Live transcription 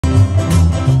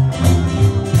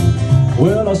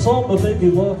I saw my baby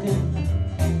walking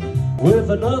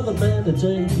with another man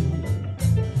today.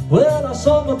 Well, I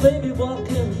saw my baby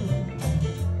walking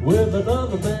with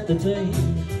another man today.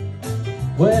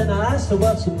 When I asked her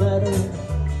what's the matter,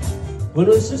 well,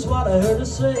 this is what I heard her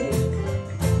say.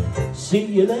 See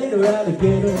you later,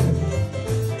 alligator,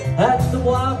 at the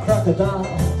wild crocodile.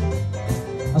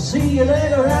 I'll see you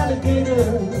later,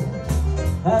 alligator,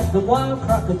 at the wild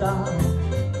crocodile.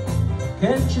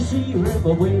 Can't you see you're in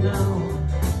my way now?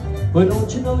 But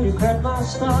don't you know you cracked my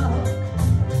style?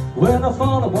 When I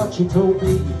followed what you told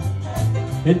me,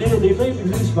 it nearly made me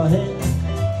lose my head.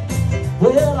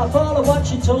 Well, I followed what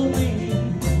you told me,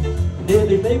 it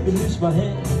nearly made me lose my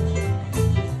head.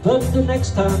 But the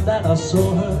next time that I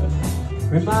saw her,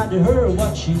 reminded her of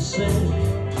what she said.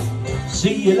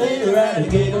 See you later,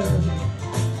 alligator,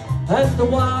 at the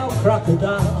wild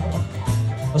crocodile.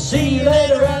 I'll see you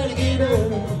later,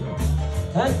 alligator,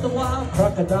 at the wild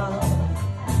crocodile.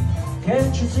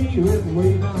 Can't you see you're in the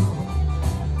way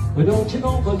now? But don't you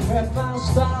know but crack my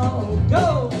style?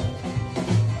 Go!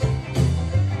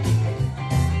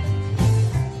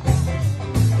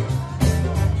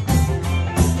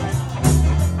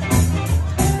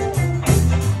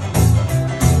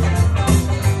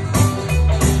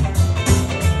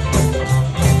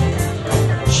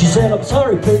 She said, I'm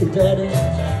sorry, pretty daddy,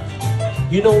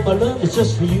 you know my love is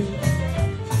just for you.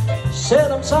 She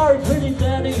said, I'm sorry, pretty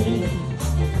daddy,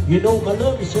 you know my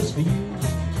love is just for you.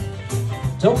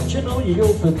 Don't you know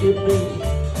you'll forgive me?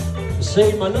 I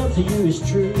say my love for you is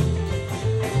true.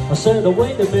 I said, oh,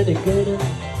 wait a minute, gator,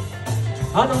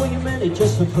 I know you meant it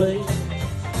just for play.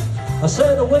 I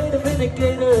said, oh, wait a minute,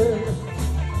 gator,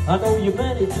 I know you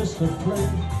meant it just for play.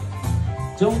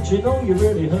 Don't you know you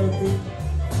really hurt me?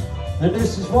 And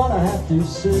this is what I have to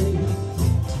say.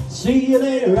 See you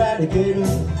later, alligator,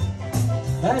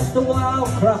 at the wild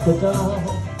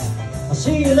crocodile. I'll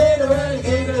see you later,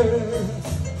 alligator,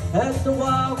 at the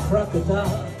wild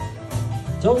crocodile.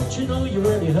 Don't you know you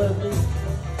really hurt me?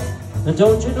 And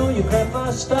don't you know you cracked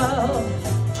my style?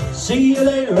 See you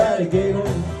later, alligator,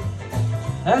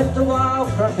 at the wild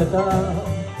crocodile.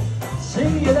 See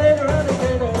you later,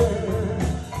 alligator,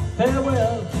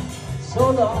 farewell,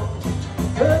 so long,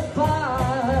 goodbye.